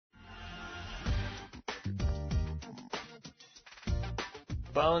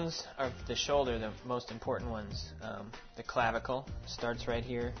Bones of the shoulder, the most important ones. The clavicle starts right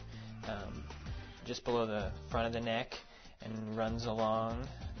here, just below the front of the neck, and runs along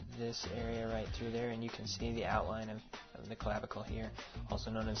this area right through there, and you can see the outline of the clavicle here,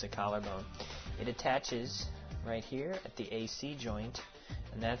 also known as the collarbone. It attaches right here at the AC joint,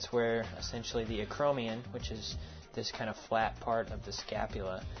 and that's where essentially the acromion, which is this kind of flat part of the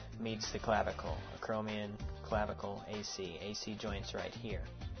scapula, meets the clavicle. Acromion, clavicle, AC joints right here.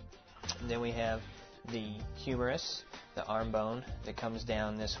 And then we have the humerus, the arm bone that comes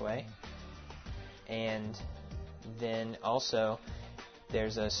down this way, and then also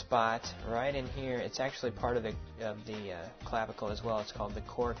there's a spot right in here. It's actually part of the clavicle as well. It's called the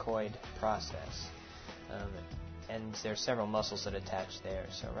coracoid process, and there's several muscles that attach there.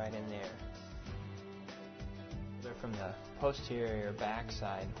 So right in there. From the posterior back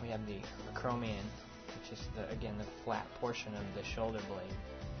side, we have the acromion, which is again the flat portion of the shoulder blade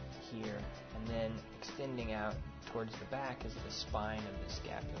here, and then extending out towards the back is the spine of the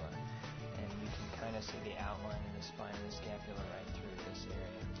scapula, and you can kind of see the outline of the spine of the scapula right through this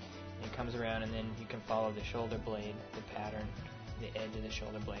area. And it comes around, and then you can follow the shoulder blade, the pattern, the edge of the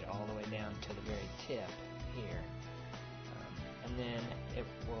shoulder blade all the way down to the very tip here. And then it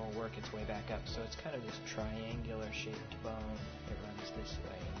will work its way back up. So it's kind of this triangular shaped bone. It runs this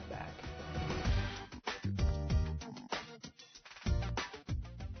way in the back.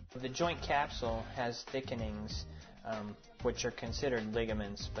 The joint capsule has thickenings, which are considered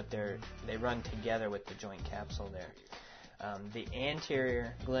ligaments, but they run together with the joint capsule there. The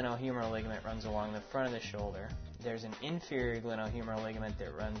anterior glenohumeral ligament runs along the front of the shoulder. There's an inferior glenohumeral ligament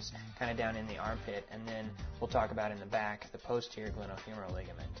that runs kind of down in the armpit, and then we'll talk about in the back the posterior glenohumeral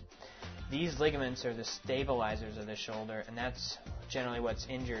ligament. These ligaments are the stabilizers of the shoulder, and that's generally what's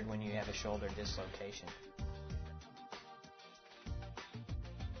injured when you have a shoulder dislocation.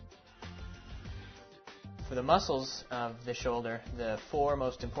 For the muscles of the shoulder, the four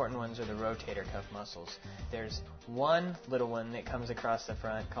most important ones are the rotator cuff muscles. There's one little one that comes across the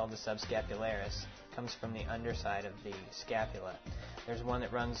front called the subscapularis. Comes from the underside of the scapula. There's one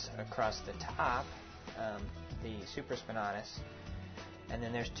that runs across the top, the supraspinatus, and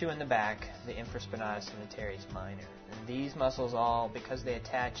then there's two in the back, the infraspinatus and the teres minor. And these muscles all, because they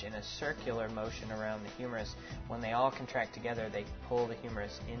attach in a circular motion around the humerus, when they all contract together, they pull the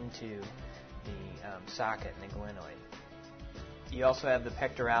humerus into the socket and the glenoid. You also have the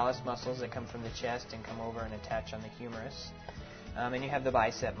pectoralis muscles that come from the chest and come over and attach on the humerus. And you have the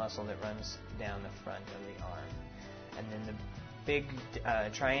bicep muscle that runs down the front of the arm. And then the big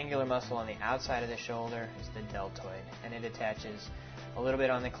triangular muscle on the outside of the shoulder is the deltoid, and it attaches a little bit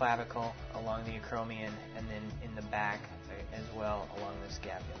on the clavicle, along the acromion, and then in the back as well along the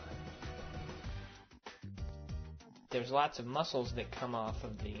scapula. There's lots of muscles that come off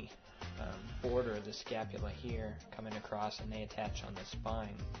of the border of the scapula here, coming across, and they attach on the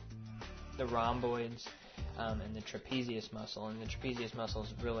spine. The rhomboids and the trapezius muscle, and the trapezius muscle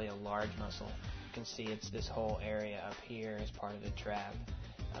is really a large muscle. You can see it's this whole area up here as part of the trap.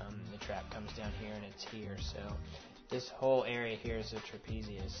 The trap comes down here and it's here, so this whole area here is the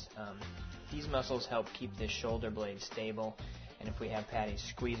trapezius. These muscles help keep this shoulder blade stable, and if we have Patty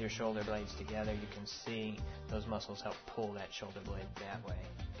squeeze her shoulder blades together, you can see those muscles help pull that shoulder blade that way.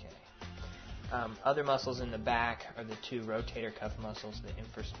 Other muscles in the back are the two rotator cuff muscles, the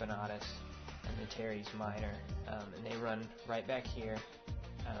infraspinatus and the teres minor, and they run right back here,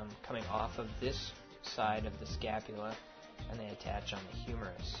 coming off of this side of the scapula, and they attach on the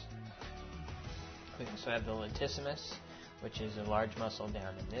humerus. We also have the latissimus, which is a large muscle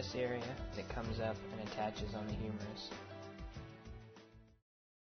down in this area that comes up and attaches on the humerus.